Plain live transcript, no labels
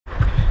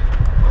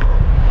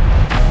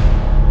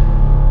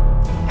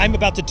I'm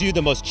about to do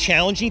the most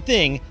challenging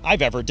thing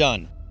I've ever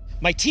done.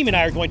 My team and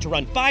I are going to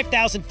run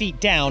 5,000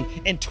 feet down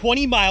and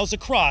 20 miles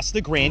across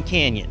the Grand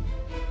Canyon.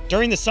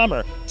 During the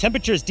summer,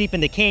 temperatures deep in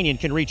the canyon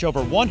can reach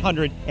over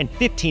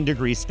 115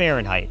 degrees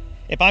Fahrenheit.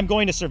 If I'm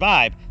going to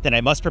survive, then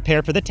I must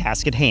prepare for the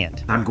task at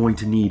hand. I'm going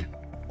to need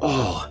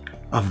all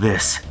of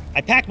this. I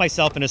packed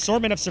myself an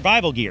assortment of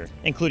survival gear,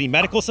 including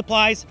medical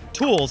supplies,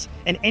 tools,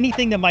 and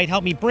anything that might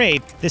help me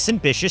brave this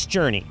ambitious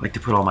journey. I like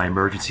to put all my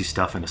emergency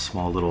stuff in a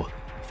small little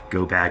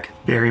go bag.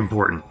 Very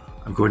important.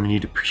 I'm going to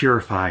need to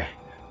purify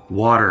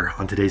water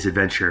on today's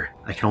adventure.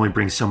 I can only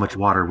bring so much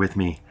water with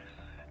me,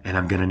 and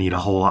I'm gonna need a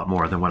whole lot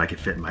more than what I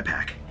could fit in my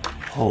pack.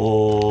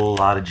 Whole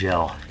lot of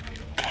gel.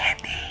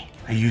 Candy.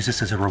 I use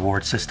this as a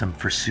reward system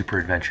for super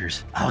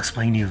adventures. I'll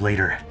explain to you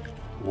later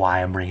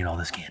why I'm bringing all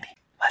this candy.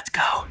 Let's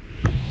go.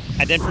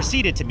 I then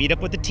proceeded to meet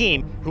up with the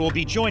team who will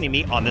be joining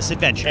me on this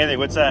adventure. Hey,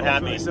 what's that?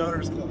 Happy?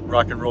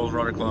 Rock and Roll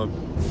Runner Club.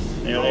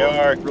 There they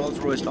are. Rolls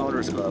Royce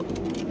Owners Club.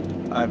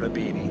 I have a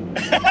beanie.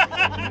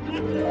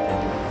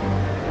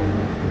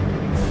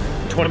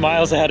 20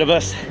 miles ahead of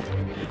us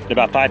at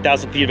about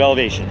 5,000 feet of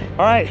elevation.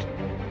 All right,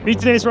 meet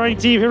today's running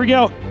team. Here we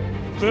go.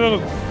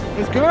 Boom.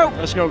 Let's go.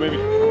 Let's go, baby.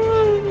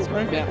 Let's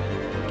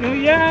go.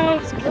 Yeah,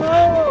 let's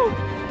go.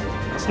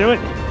 Let's do it.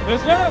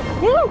 Let's go.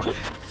 Woo.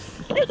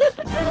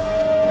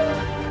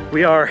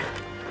 We are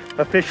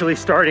officially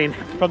starting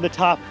from the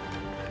top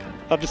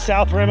of the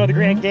south rim of the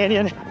Grand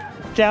Canyon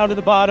down to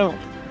the bottom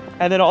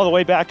and then all the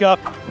way back up.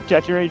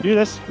 Jeff, you ready to do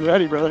this?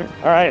 Ready, brother.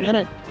 All right,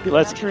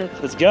 let's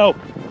go.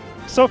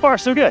 So far,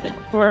 so good.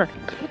 We're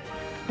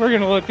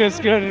gonna look this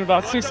good in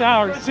about 6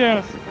 hours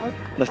too.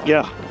 Let's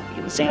go.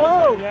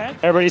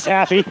 Everybody's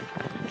happy,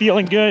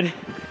 feeling good.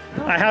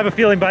 I have a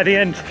feeling by the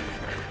end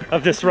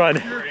of this run,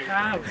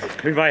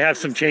 we might have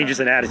some changes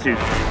in attitude.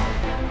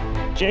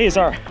 Jay is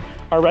our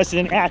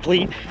resident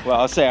athlete. Well,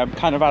 I'll say I'm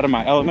kind of out of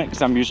my element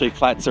because I'm usually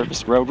flat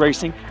surface road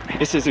racing.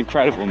 This is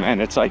incredible,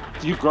 man. It's like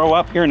you grow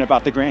up hearing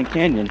about the Grand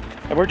Canyon.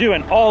 And we're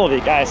doing all of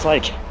it, guys,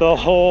 like the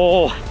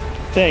whole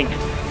thing.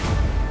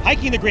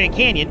 Hiking the Grand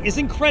Canyon is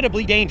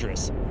incredibly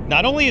dangerous.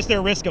 Not only is there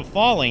a risk of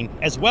falling,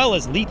 as well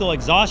as lethal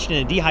exhaustion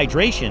and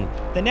dehydration,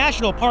 the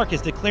national park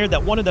has declared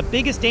that one of the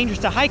biggest dangers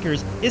to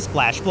hikers is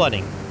flash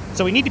flooding.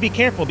 So we need to be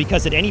careful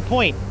because at any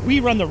point, we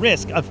run the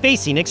risk of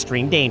facing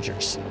extreme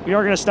dangers. We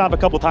are gonna stop a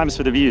couple times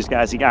for the views,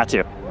 guys, you got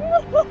to.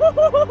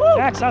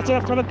 Max, out to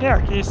the front of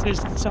there. This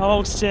is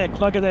so sick.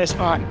 Look at this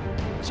fun.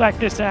 Check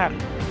this out.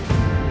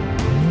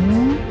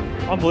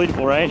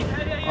 Unbelievable, right?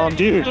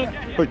 Dude,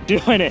 we're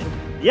doing it.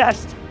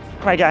 Yes.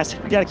 All right, guys,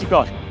 we gotta keep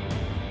going.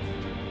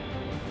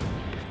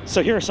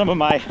 So here are some of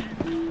my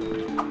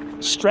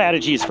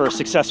strategies for a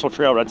successful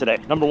trail run today.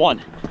 Number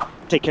one,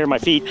 take care of my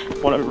feet.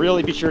 Want to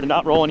really be sure to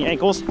not roll any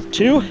ankles.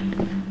 2,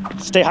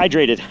 stay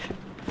hydrated.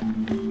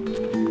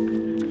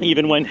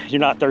 Even when you're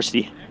not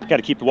thirsty, got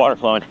to keep the water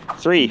flowing.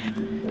 3,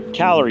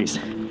 calories.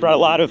 Brought a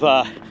lot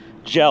of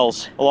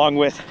gels along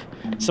with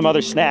some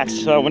other snacks,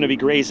 so I'm going to be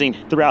grazing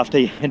throughout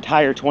the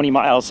entire 20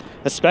 miles,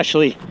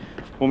 especially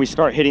when we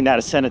start hitting that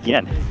ascent at the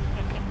end.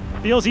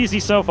 Feels easy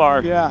so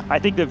far. Yeah. I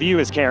think the view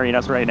is carrying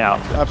us right now.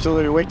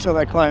 Absolutely. Wait till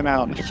I climb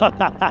out.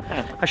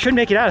 I should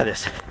make it out of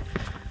this.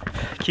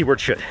 Keyword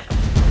should.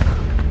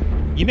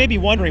 You may be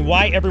wondering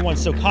why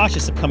everyone's so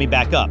cautious of coming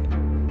back up.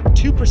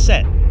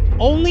 2%.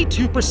 Only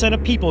 2%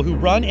 of people who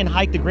run and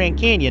hike the Grand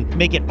Canyon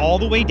make it all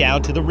the way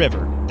down to the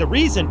river. The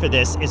reason for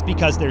this is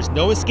because there's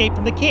no escape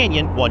from the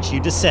canyon once you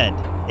descend.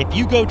 If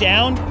you go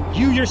down,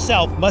 you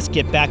yourself must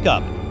get back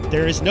up.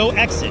 There is no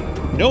exit,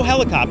 no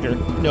helicopter,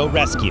 no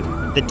rescue.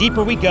 The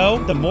deeper we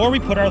go, the more we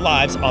put our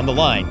lives on the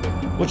line,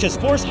 which has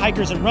forced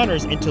hikers and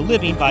runners into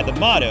living by the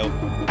motto,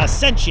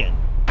 Ascension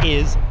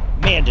is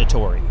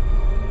mandatory.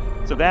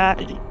 So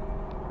that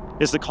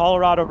is the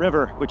Colorado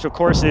River, which of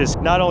course is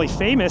not only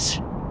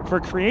famous for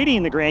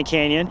creating the Grand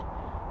Canyon,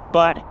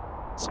 but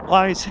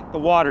supplies the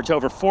water to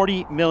over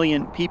 40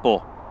 million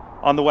people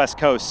on the West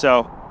Coast.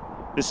 So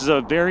this is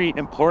a very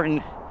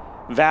important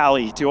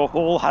valley to a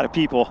whole lot of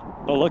people.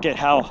 But look at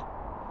how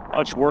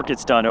much work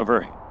it's done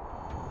over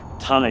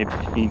time.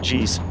 I mean,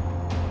 geez.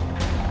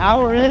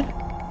 Hour in,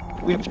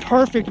 we have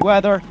perfect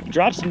weather.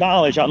 Drop some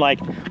knowledge on like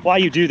why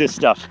you do this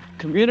stuff.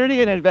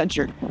 Community and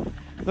adventure.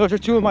 Those are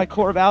 2 of my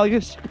core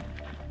values.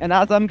 And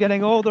as I'm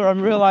getting older,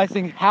 I'm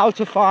realizing how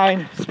to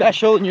find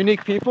special and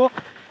unique people.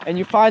 And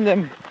you find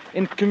them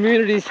in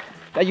communities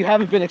that you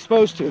haven't been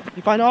exposed to.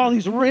 You find all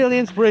these really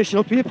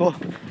inspirational people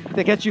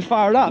that get you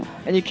fired up,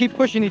 and you keep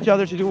pushing each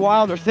other to do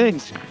wilder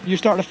things. You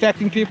start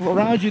affecting people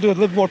around you to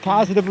live more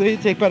positively,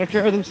 take better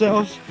care of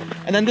themselves,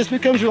 and then this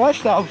becomes your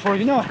lifestyle before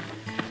you know it.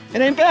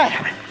 It ain't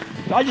bad.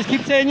 So I just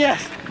keep saying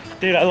yes.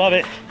 Dude, I love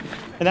it.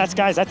 And that's,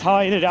 guys, that's how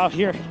I ended out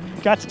here.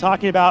 Got to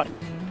talking about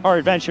our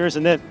adventures,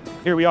 and then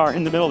here we are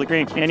in the middle of the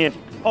Grand Canyon.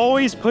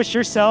 Always push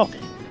yourself,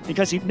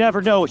 because you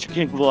never know what you're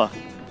capable of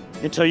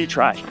until you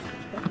try.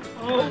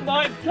 Oh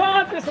my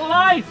God, this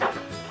life!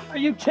 Are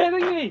you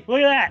kidding me?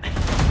 Look at that.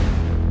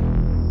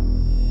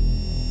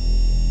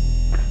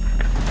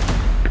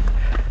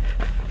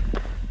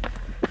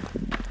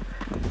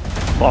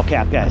 Ball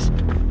cap, guys.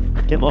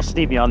 Getting a little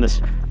steepy on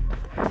this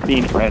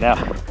beam right now.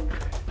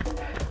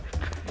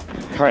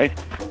 All right,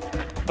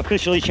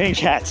 officially changed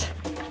hats.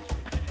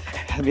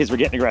 That means we're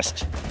getting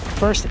aggressive.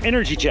 First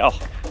energy gel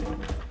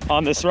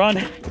on this run.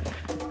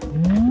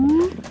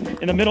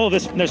 In the middle of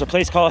this, there's a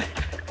place called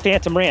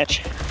Phantom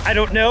Ranch. I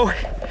don't know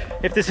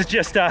if this is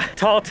just a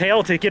tall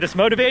tale to get us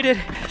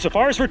motivated. So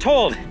far as we're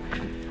told,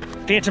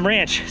 Phantom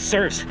Ranch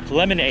serves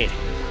lemonade.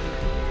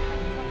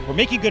 We're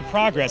making good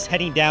progress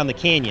heading down the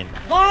canyon.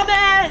 Love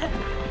it!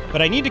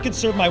 But I need to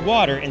conserve my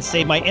water and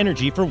save my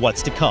energy for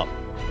what's to come.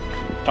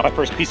 Got my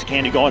first piece of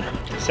candy going.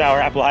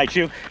 Sour apple high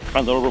chew.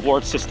 My little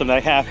reward system that I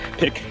have.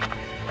 Pick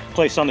a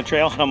place on the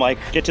trail and I'm like,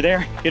 get to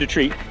there, get a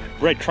treat.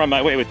 Breadcrumb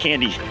my way with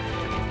candy.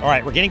 All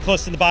right, we're getting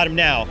close to the bottom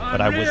now,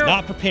 but I was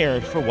not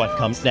prepared for what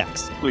comes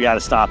next. We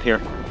gotta stop here.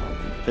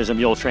 There's a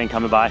mule train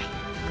coming by.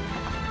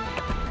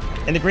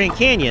 In the Grand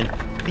Canyon,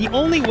 the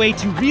only way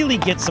to really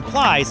get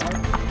supplies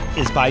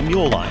is by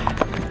mule line.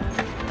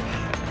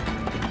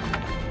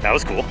 That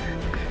was cool.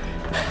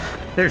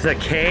 There's a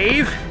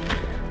cave.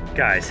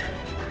 Guys,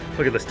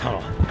 look at this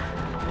tunnel.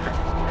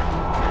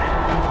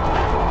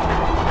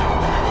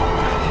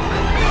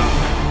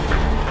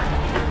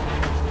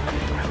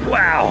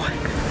 Wow.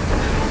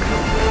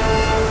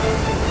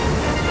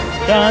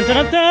 Dun,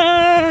 dun,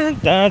 dun,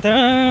 dun,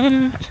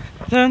 dun,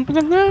 dun,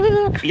 dun,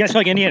 dun. You guys feel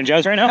like Indiana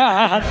Jones right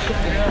now?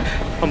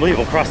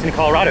 Unbelievable, crossing to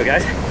Colorado,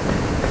 guys.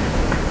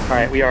 All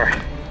right, we are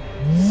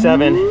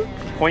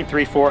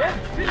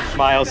 7.34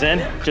 miles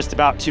in, just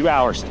about 2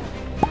 hours.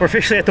 We're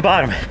officially at the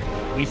bottom.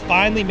 We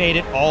finally made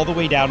it all the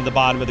way down to the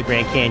bottom of the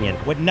Grand Canyon,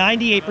 what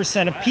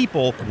 98% of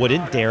people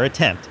wouldn't dare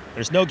attempt.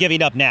 There's no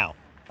giving up now.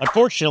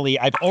 Unfortunately,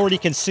 I've already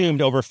consumed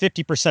over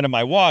 50% of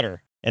my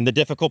water, and the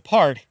difficult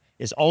part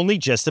is only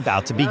just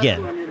about to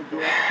begin.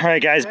 All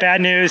right, guys, bad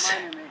news.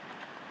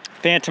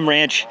 Phantom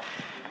Ranch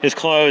is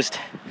closed.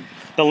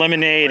 The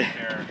lemonade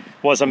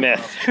was a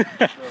myth. Wait,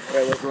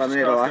 was the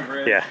lemonade a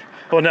lie? Yeah.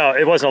 Well, no,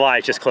 it wasn't a lie,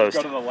 it's just closed.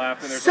 Go to the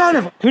left and there's Son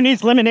of a... Who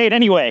needs lemonade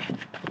anyway?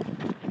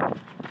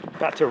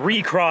 About to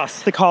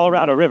recross the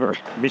Colorado River,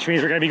 which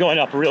means we're gonna be going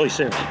up really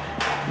soon.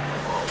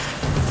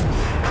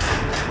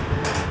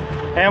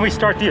 And we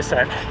start the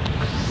ascent.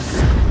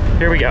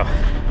 Here we go.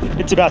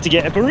 It's about to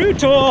get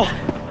brutal.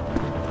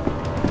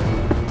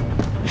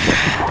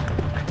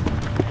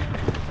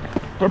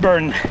 We're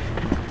burning.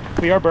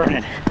 We are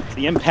burning.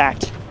 The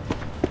impact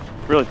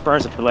really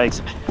burns up the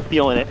legs. I'm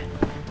feeling it.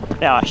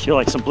 Now I feel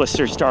like some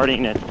blisters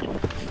starting and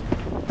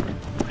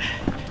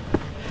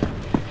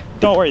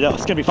don't worry though,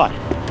 it's gonna be fun.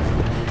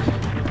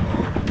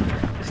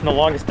 This is the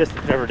longest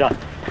distance I've ever done.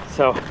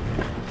 So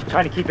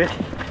trying to keep it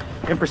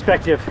in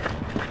perspective,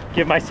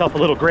 give myself a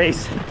little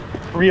grace,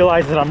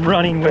 realize that I'm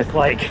running with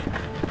like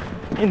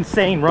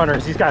insane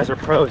runners. These guys are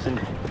pros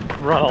and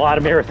run a lot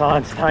of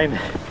marathons. I'm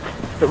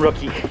the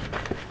rookie.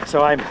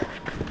 So I'm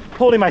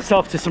holding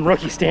myself to some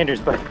rookie standards,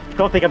 but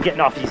don't think I'm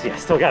getting off easy. I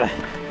still gotta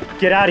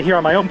get out of here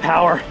on my own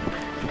power.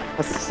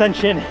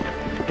 Ascension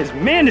is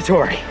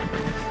mandatory.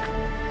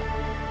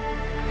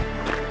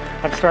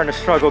 I'm starting to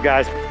struggle,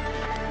 guys.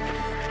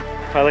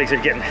 My legs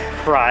are getting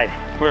fried.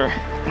 We're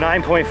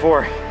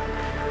 9.4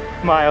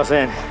 miles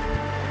in.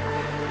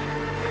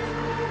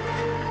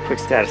 Quick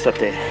status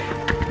update.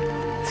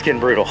 It's getting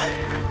brutal.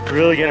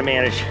 Really gonna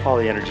manage all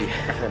the energy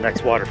for the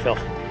next water fill.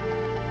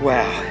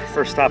 Wow,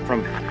 first stop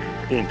from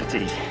being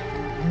fatigued.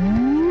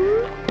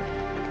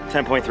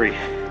 10.3,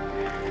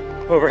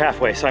 over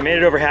halfway. So I made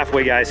it over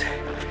halfway, guys,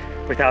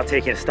 without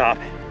taking a stop.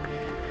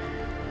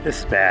 This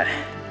is bad.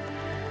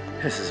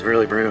 This is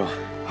really brutal.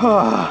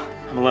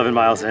 I'm 11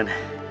 miles in,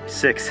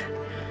 6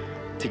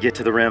 to get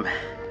to the rim,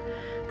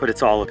 but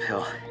it's all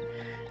uphill.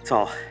 It's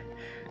all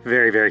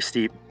very, very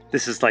steep.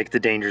 This is like the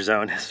danger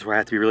zone. This is where I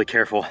have to be really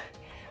careful.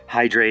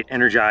 Hydrate,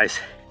 energize,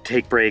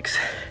 take breaks,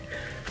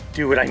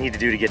 do what I need to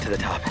do to get to the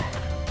top.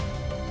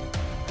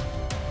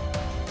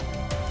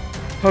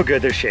 Oh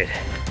good, there's shade.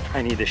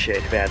 I need this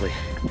shade badly.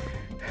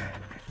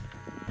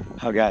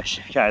 Oh gosh,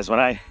 guys, when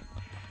I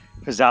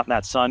was out in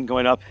that sun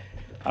going up,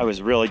 I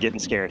was really getting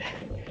scared.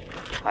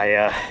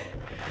 I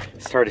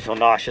started to feel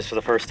nauseous for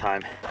the first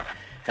time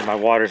and my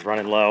water's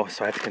running low,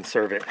 so I have to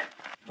conserve it.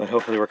 But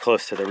hopefully we're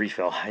close to the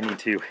refill. I need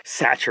to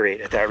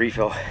saturate at that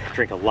refill,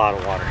 drink a lot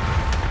of water.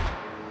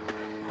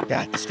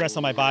 God, the stress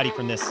on my body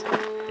from this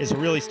is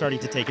really starting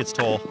to take its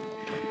toll.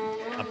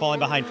 I'm falling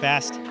behind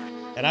fast,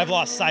 and I've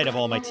lost sight of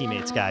all my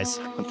teammates, guys.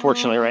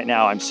 Unfortunately, right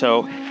now, I'm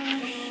so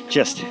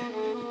just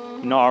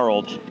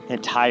gnarled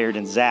and tired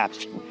and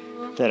zapped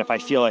that if I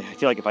feel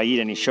like if I eat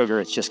any sugar,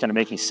 it's just gonna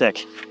make me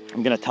sick.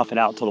 I'm gonna tough it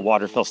out till the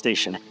water fill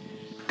station,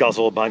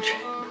 guzzle a bunch,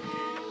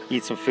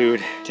 eat some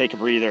food, take a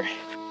breather,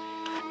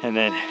 and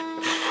then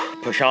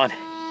push on.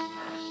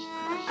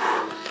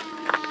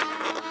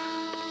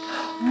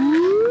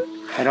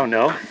 I don't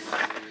know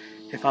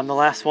if I'm the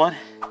last one.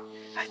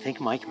 I think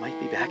Mike might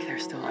be back there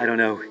still. I don't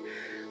know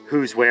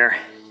who's where.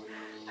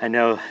 I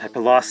know I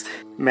lost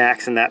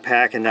Max in that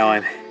pack and now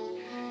I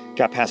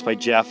got passed by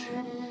Jeff.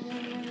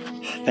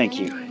 Thank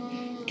you,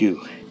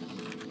 Goo.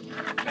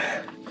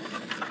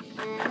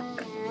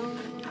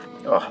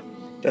 Oh,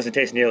 Doesn't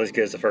taste nearly as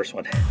good as the first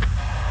one.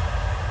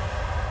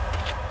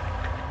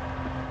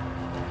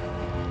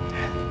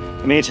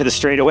 I made it to the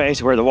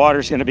straightaways where the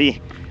water's gonna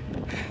be.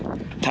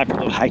 Time for a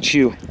little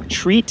haichu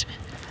treat.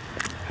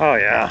 Oh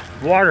yeah,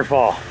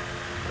 waterfall.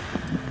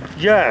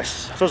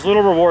 Yes, those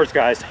little rewards,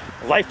 guys.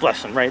 Life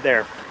lesson right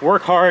there.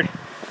 Work hard,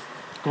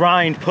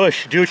 grind,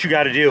 push, do what you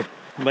gotta do.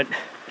 But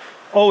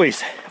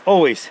always,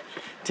 always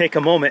take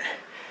a moment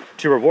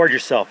to reward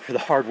yourself for the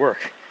hard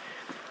work.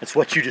 It's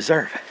what you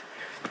deserve.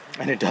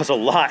 And it does a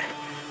lot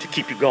to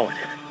keep you going.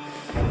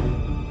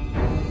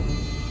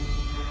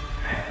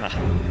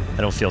 I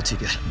don't feel too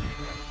good.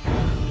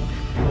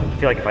 I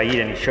feel like if I eat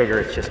any sugar,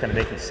 it's just gonna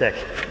make me sick.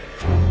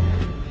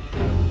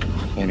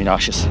 I'm gonna be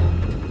nauseous.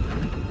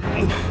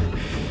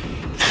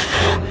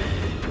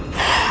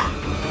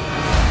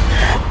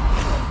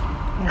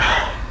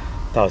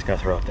 Thought I was gonna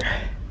throw up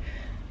there.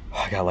 Oh,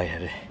 I got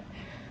lightheaded.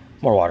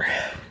 More water.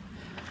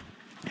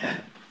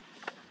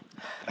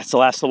 That's the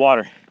last of the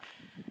water.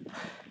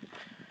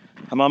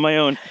 I'm on my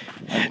own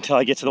until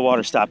I get to the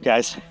water stop,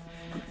 guys.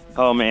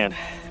 Oh man,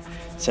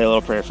 say a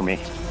little prayer for me.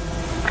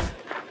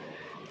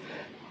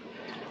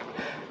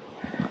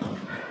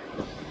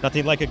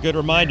 Nothing like a good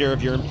reminder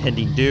of your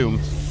impending doom.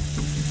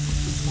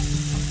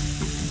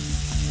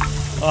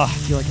 Oh, I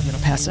feel like I'm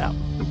gonna pass out.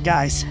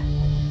 Guys,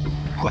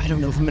 I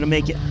don't know if I'm gonna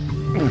make it.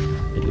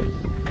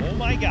 Oh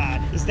my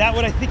God, is that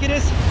what I think it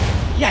is?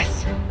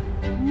 Yes!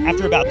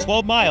 After about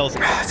 12 miles,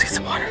 Let's get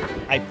some water.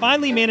 I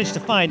finally managed to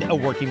find a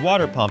working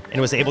water pump and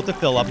was able to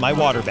fill up my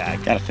water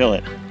bag. Gotta fill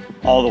it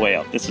all the way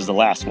up. This is the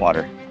last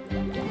water.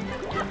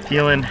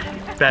 Feeling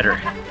better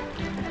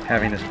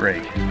having this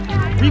break.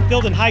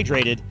 Refilled and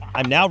hydrated,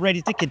 I'm now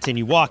ready to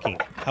continue walking.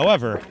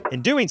 However,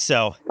 in doing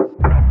so,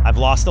 I've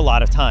lost a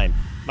lot of time.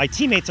 My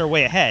teammates are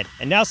way ahead,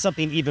 and now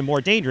something even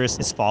more dangerous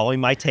is following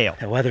my tail.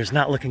 The weather's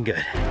not looking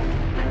good.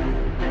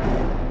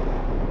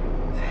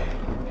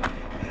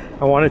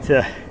 I wanted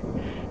to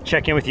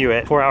check in with you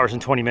at 4 hours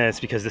and 20 minutes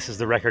because this is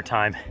the record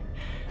time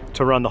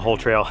to run the whole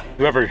trail.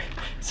 Whoever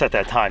set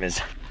that time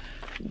is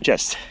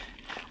Just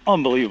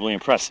unbelievably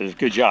impressive.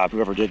 Good job,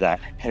 whoever did that.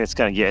 And it's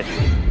gonna get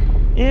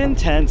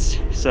intense,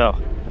 so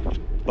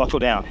buckle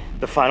down.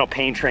 the final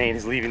pain train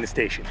is leaving the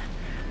station.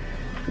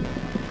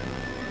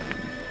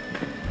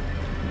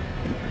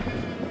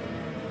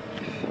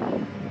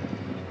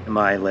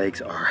 My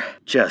legs are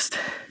just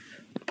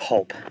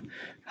pulp.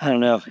 I don't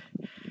know.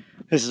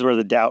 This is where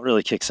the doubt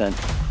really kicks in.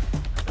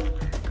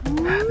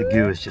 The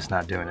goo is just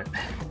not doing it.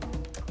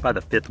 By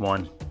the fifth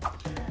one,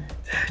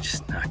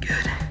 just not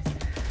good.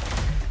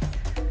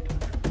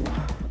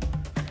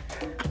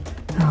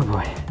 Oh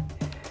boy.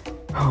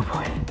 Oh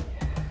boy.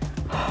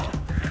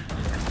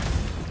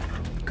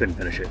 Couldn't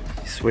finish it.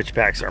 These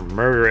switchbacks are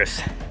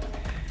murderous.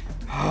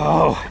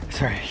 Oh,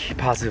 sorry,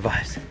 positive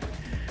vibes.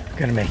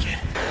 Gonna make it.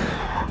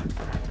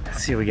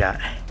 Let's see what we got.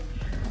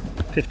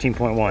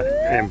 15.1.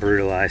 I am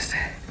brutalized.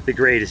 The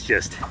grade is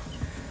just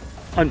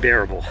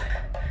unbearable.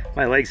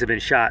 My legs have been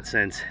shot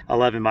since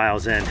 11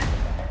 miles in.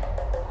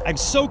 I'm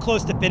so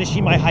close to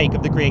finishing my hike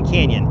of the Grand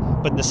Canyon,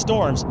 but the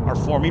storms are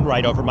forming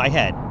right over my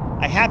head.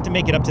 I have to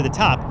make it up to the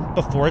top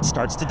before it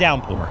starts to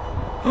downpour.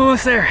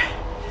 Almost there.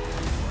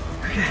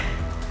 Okay,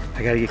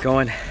 I gotta get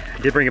going. I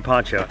did bring a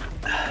poncho.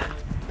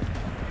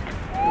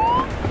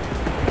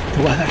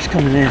 The weather's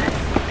coming in.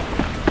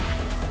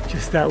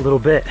 Just that little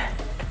bit.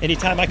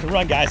 Anytime I can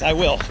run, guys, I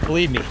will.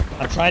 Believe me,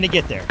 I'm trying to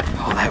get there.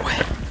 Oh, that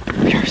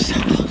way. We are so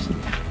close.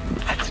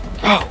 Let's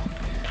go.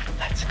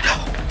 Let's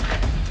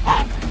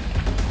go.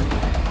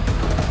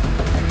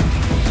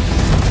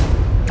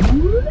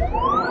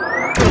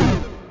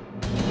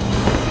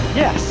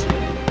 Yes.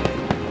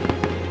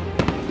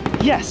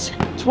 Yes,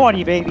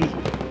 20, baby.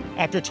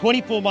 After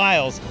 20 full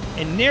miles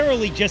and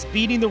narrowly just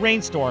beating the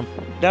rainstorm,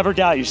 Never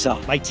doubt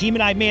yourself. my team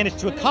and I managed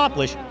to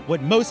accomplish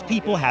what most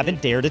people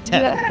haven't dared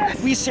attempt.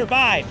 Yes. We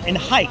survived and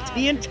hiked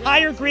the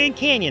entire Grand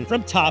Canyon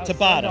from top to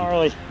bottom.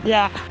 Gnarly.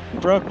 Yeah.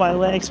 Broke my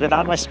legs, but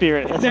not my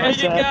spirit. That's There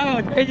what you I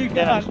said. go. There you go.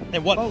 Yeah.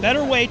 And what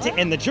better way to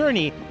end the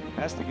journey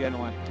That's the good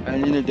one.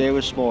 Ending the day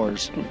with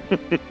s'mores.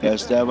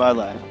 Best day of my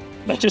life.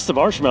 That's just a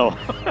marshmallow.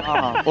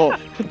 Oh,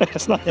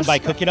 That's not than by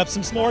cooking up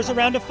some s'mores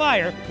around a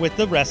fire with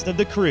the rest of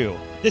the crew.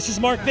 This is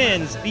Mark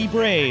Benz. Be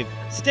brave,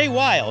 stay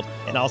wild,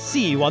 and I'll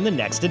see you on the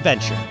next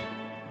adventure.